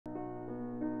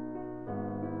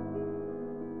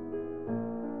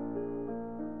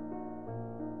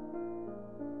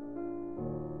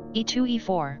e2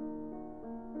 e4,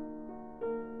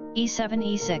 e7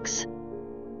 e6,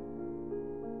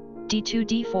 d2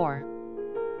 d4,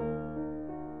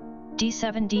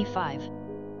 d7 d5,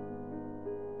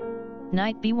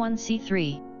 knight b1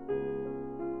 c3,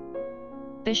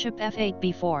 bishop f8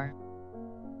 b4,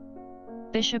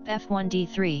 bishop f1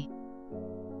 d3,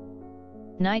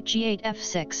 knight g8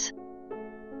 f6,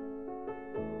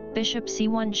 bishop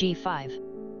c1 g5,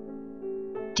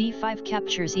 d5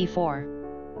 captures e4,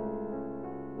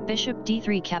 bishop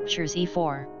d3 captures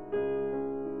e4,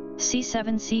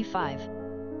 c7 c5,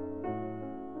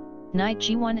 knight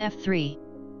g1 f3,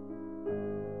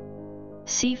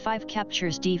 c5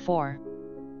 captures d4,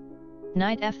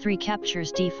 knight f3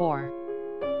 captures d4,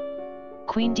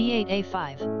 queen d8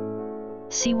 a5,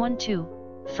 c1 2,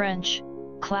 French,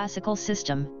 classical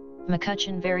system,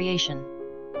 McCutcheon variation.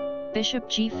 Bishop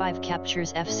g5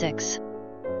 captures f6,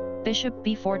 bishop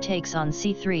b4 takes on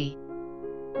c3,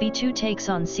 b2 takes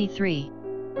on c3,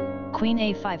 queen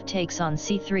a5 takes on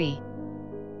c3,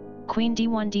 queen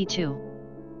d1 d2,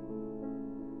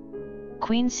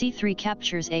 queen c3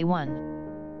 captures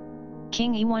a1,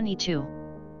 king e1 e2,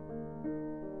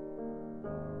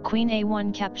 queen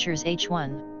a1 captures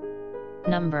h1,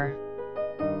 number,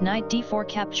 knight d4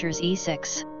 captures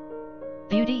e6,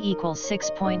 beauty equals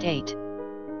 6.8.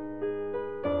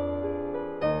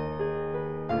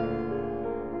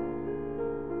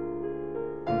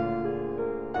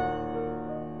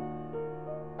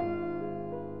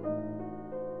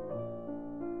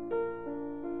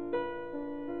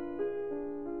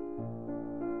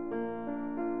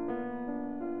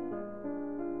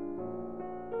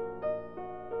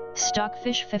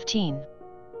 Stockfish 15.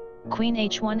 Queen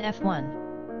h1 f1.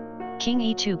 King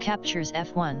e2 captures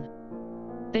f1.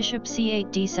 Bishop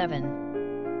c8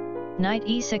 d7. Knight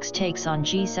e6 takes on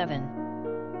g7.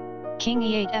 King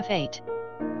e8 f8.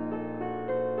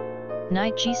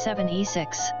 Knight g7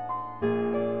 e6.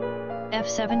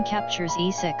 f7 captures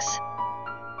e6.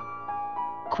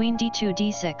 Queen d2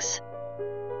 d6.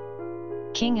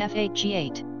 King f8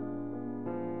 g8.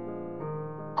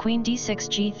 Queen d6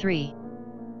 g3.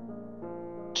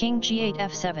 King g8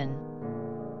 f7.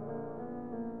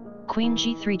 Queen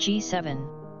g3 g7.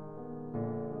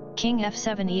 King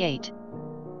f7 e8.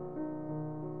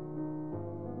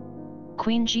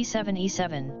 Queen g7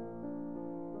 e7.